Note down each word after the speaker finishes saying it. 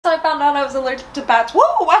was allergic to bats.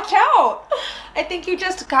 Whoa, watch out! I think you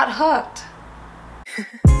just got hooked.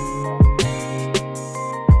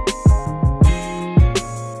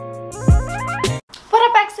 What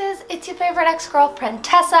up, exes? It's your favorite ex-girlfriend,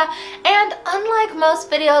 Tessa, and unlike most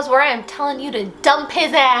videos where I am telling you to dump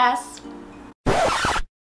his ass,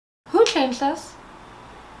 who changed this?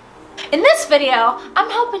 In this video, I'm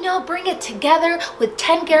helping y'all bring it together with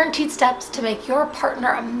 10 guaranteed steps to make your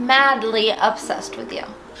partner madly obsessed with you.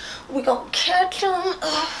 We gonna catch him,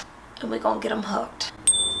 and we gonna get him hooked.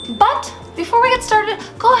 But before we get started,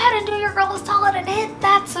 go ahead and do your girl a solid and hit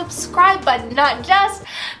that subscribe button. Not just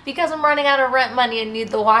because I'm running out of rent money and need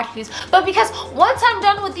the watch views, but because once I'm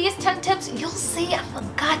done with these 10 tips, you'll see I'm a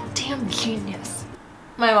goddamn genius.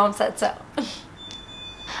 My mom said so.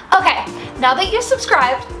 Okay, now that you're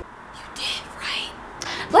subscribed, you did right.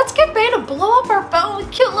 Let's get Bae to blow up our phone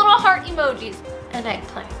with cute little heart emojis and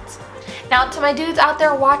eggplants. Now, to my dudes out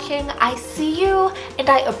there watching, I see you and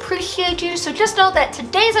I appreciate you. So just know that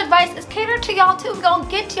today's advice is catered to y'all too. We're gonna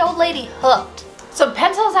get your lady hooked. So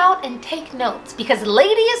pencils out and take notes, because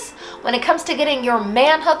ladies, when it comes to getting your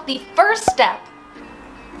man hooked, the first step.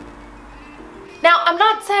 Now, I'm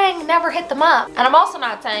not saying never hit them up, and I'm also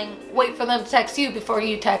not saying wait for them to text you before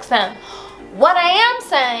you text them. What I am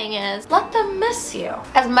saying is let them miss you.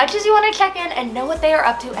 As much as you want to check in and know what they are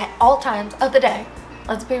up to at all times of the day,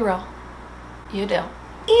 let's be real. You do.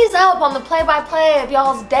 Ease up on the play-by-play of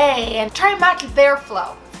y'all's day and try and match their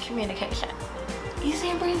flow of communication. Easy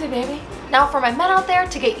and breezy, baby. Now for my men out there,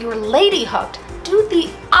 to get your lady hooked, do the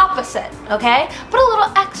opposite, okay? Put a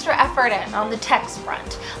little extra effort in on the text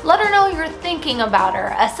front. Let her know you're thinking about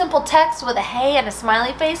her. A simple text with a hey and a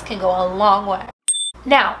smiley face can go a long way.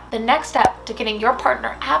 Now, the next step to getting your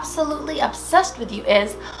partner absolutely obsessed with you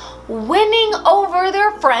is winning over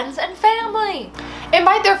their friends and family.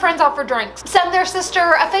 Invite their friends out for drinks. Send their sister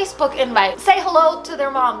a Facebook invite. Say hello to their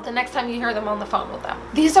mom the next time you hear them on the phone with them.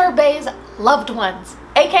 These are Bae's loved ones,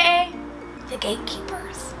 aka the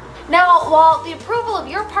gatekeepers. Now, while the approval of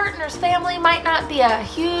your partner's family might not be a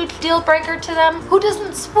huge deal breaker to them, who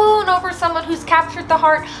doesn't swoon over someone who's captured the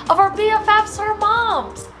heart of our BFFs or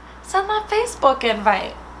moms? Send that Facebook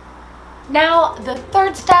invite. Now, the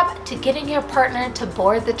third step to getting your partner to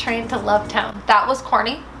board the train to Lovetown. That was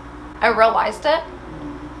corny. I realized it.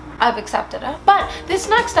 I've accepted it. But this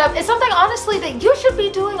next step is something honestly that you should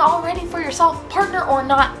be doing already for yourself, partner or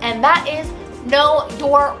not, and that is know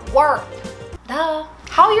your worth. Duh.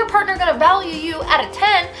 How your partner gonna value you at a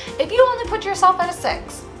 10 if you only put yourself at a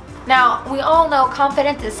 6? Now, we all know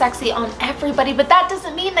confidence is sexy on everybody, but that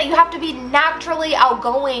doesn't mean that you have to be naturally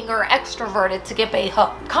outgoing or extroverted to get Bae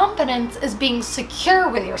hooked. Confidence is being secure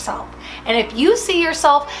with yourself. And if you see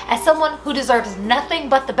yourself as someone who deserves nothing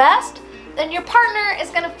but the best, then your partner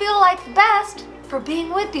is gonna feel like the best for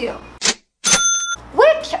being with you.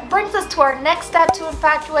 Which brings us to our next step to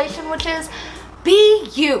infatuation, which is be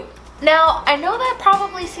you. Now, I know that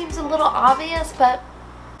probably seems a little obvious, but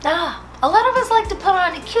a lot of us like to put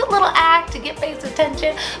on a cute little act to get Bae's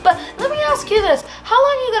attention, but let me ask you this, how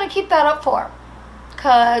long are you gonna keep that up for?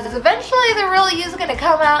 Cause eventually the real you is gonna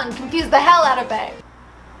come out and confuse the hell out of Bae.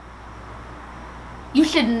 You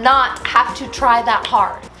should not have to try that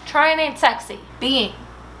hard. Trying ain't sexy, being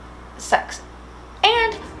sexy.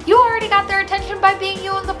 And you already got their attention by being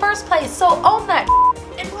you in the first place, so own that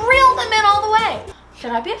and reel them in all the way.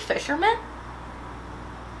 Should I be a fisherman?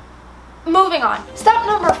 Moving on. Step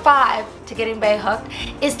number 5 to getting Bae hooked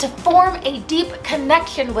is to form a deep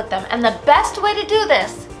connection with them. And the best way to do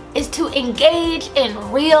this is to engage in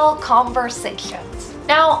real conversations.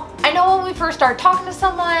 Now, I know when we first start talking to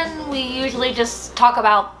someone, we usually just talk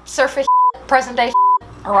about surface shit, present day shit,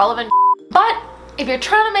 irrelevant shit. But if you're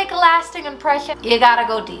trying to make a lasting impression, you gotta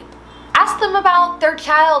go deep. Ask them about their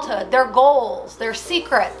childhood, their goals, their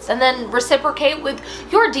secrets, and then reciprocate with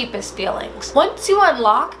your deepest feelings. Once you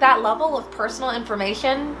unlock that level of personal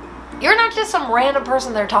information, you're not just some random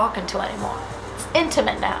person they're talking to anymore. It's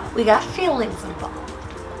intimate now. We got feelings involved.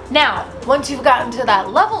 Now, once you've gotten to that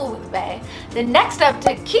level with Bae, the next step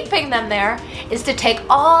to keeping them there is to take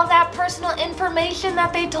all that personal information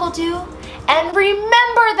that they told you and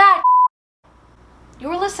remember that. You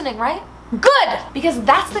were listening, right? Good! Because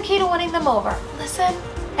that's the key to winning them over. Listen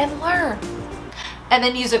and learn. And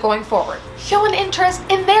then use it going forward. Show an interest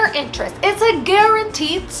in their interest. It's a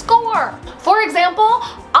guaranteed score. For example,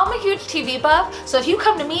 I'm a huge TV buff, so if you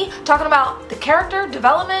come to me talking about the character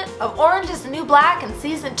development of Orange is the New Black in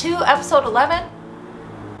season 2, episode 11,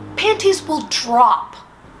 panties will drop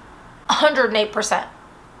 108%.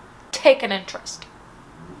 Take an interest.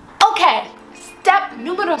 Okay. Step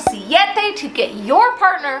numero 7 to get your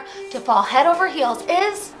partner to fall head over heels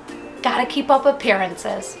is gotta keep up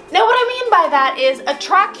appearances. Now what I mean by that is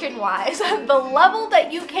attraction-wise, the level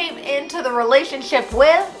that you came into the relationship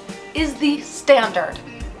with is the standard.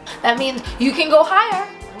 That means you can go higher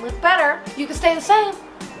and live better. You can stay the same,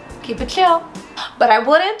 keep it chill. But I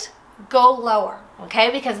wouldn't go lower, okay?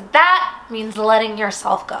 Because that means letting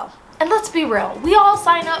yourself go. And let's be real, we all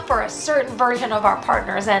sign up for a certain version of our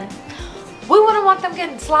partners and we wouldn't want them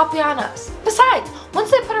getting sloppy on us. Besides, once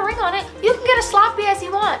they put a ring on it, you can get as sloppy as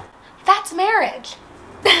you want. That's marriage.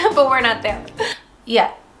 But we're not there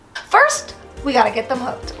yet. First, we gotta get them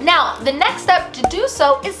hooked. Now, the next step to do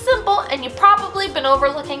so is simple, and you've probably been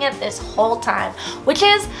overlooking it this whole time, which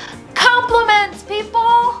is compliments,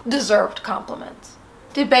 people. Deserved compliments.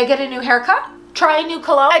 Did Bae get a new haircut? Try a new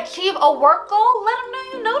cologne? Achieve a work goal? Let them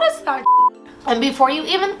know you noticed that. And before you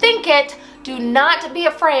even think it, do not be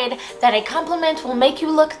afraid that a compliment will make you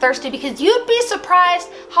look thirsty, because you'd be surprised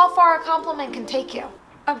how far a compliment can take you.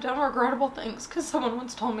 I've done regrettable things because someone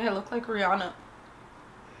once told me I look like Rihanna.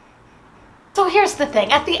 So here's the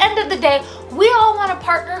thing, at the end of the day, we all want a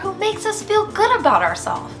partner who makes us feel good about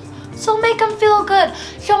ourselves. So make them feel good.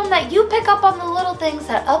 Show them that you pick up on the little things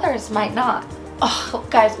that others might not. Oh,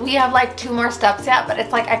 guys, we have like 2 more steps yet, but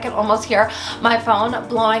it's like I can almost hear my phone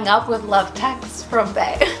blowing up with love texts from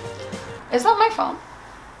Bae. Is that my phone?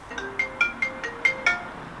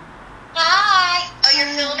 Hi! Oh, you're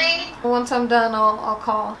filming? Once I'm done, I'll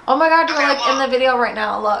call. Oh my god, you're like in the video right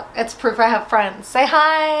now. Look, it's proof I have friends. Say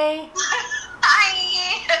hi!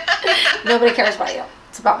 Hi! Nobody cares about you.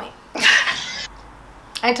 It's about me.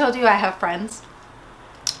 I told you I have friends.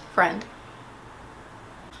 Friend.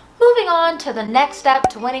 Moving on to the next step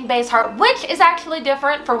to winning Bae's heart, which is actually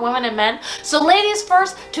different for women and men. So ladies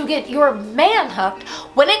first, to get your man hooked,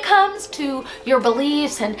 when it comes to your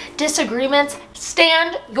beliefs and disagreements,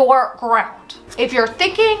 stand your ground. If you're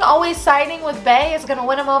thinking always siding with Bae is gonna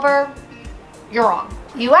win him over, you're wrong.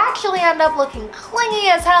 You actually end up looking clingy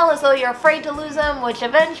as hell, as though you're afraid to lose him, which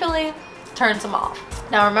eventually turns him off.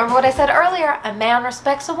 Now remember what I said earlier, a man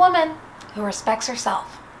respects a woman who respects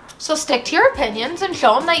herself. So stick to your opinions and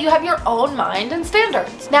show them that you have your own mind and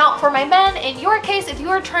standards. Now for my men, in your case, if you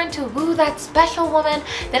are trying to woo that special woman,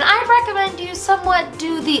 then I'd recommend you somewhat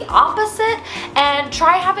do the opposite and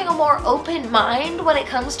try having a more open mind when it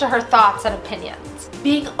comes to her thoughts and opinions.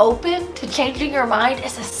 Being open to changing your mind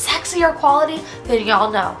is a sexier quality than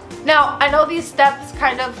y'all know. Now, I know these steps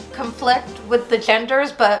kind of conflict with the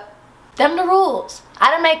genders, but them the rules.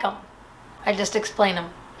 I didn't make them. I just explain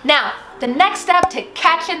them. Now, the next step to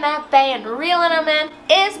catching that Bae and reeling them in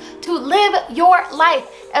is to live your life.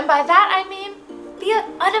 And by that I mean be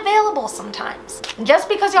unavailable sometimes. Just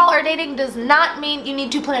because y'all are dating does not mean you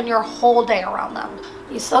need to plan your whole day around them.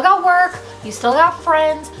 You still got work, you still got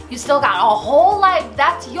friends, you still got a whole life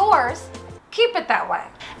that's yours. Keep it that way.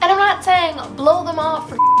 And I'm not saying blow them off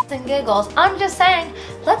for and giggles. I'm just saying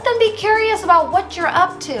let them be curious about what you're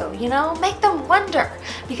up to, you know? Make them wonder,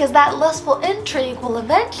 because that lustful intrigue will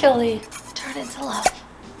eventually turn into love.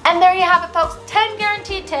 And there you have it, folks. 10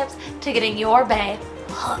 guaranteed tips to getting your Bae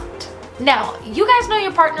hooked. Now, you guys know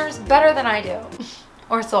your partners better than I do.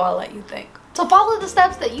 Or so I'll let you think. So follow the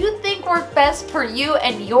steps that you think work best for you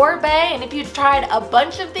and your Bae, and if you've tried a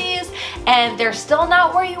bunch of these and they're still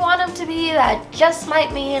not where you want them to be, that just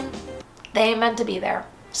might mean they ain't meant to be there.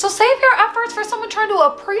 So save your efforts for someone trying to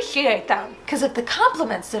appreciate them, because if the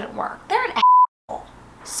compliments didn't work, they're an asshole.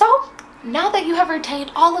 So now that you have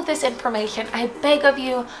retained all of this information, I beg of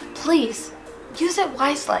you, please use it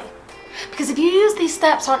wisely. Because if you use these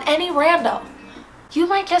steps on any rando, you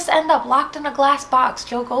might just end up locked in a glass box,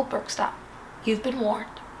 Joe Goldberg style. You've been warned.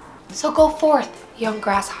 So go forth, young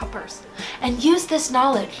grasshoppers, and use this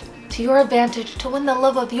knowledge to your advantage to win the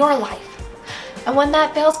love of your life. And when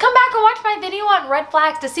that fails, come back and watch my video on red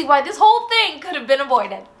flags to see why this whole thing could have been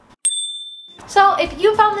avoided. So if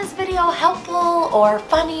you found this video helpful or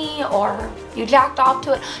funny or you jacked off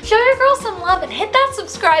to it, show your girl some love and hit that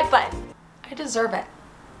subscribe button. I deserve it.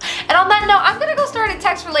 And on that note, I'm gonna go start a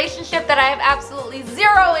text relationship that I have absolutely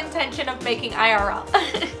zero intention of making IRL.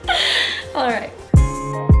 All right.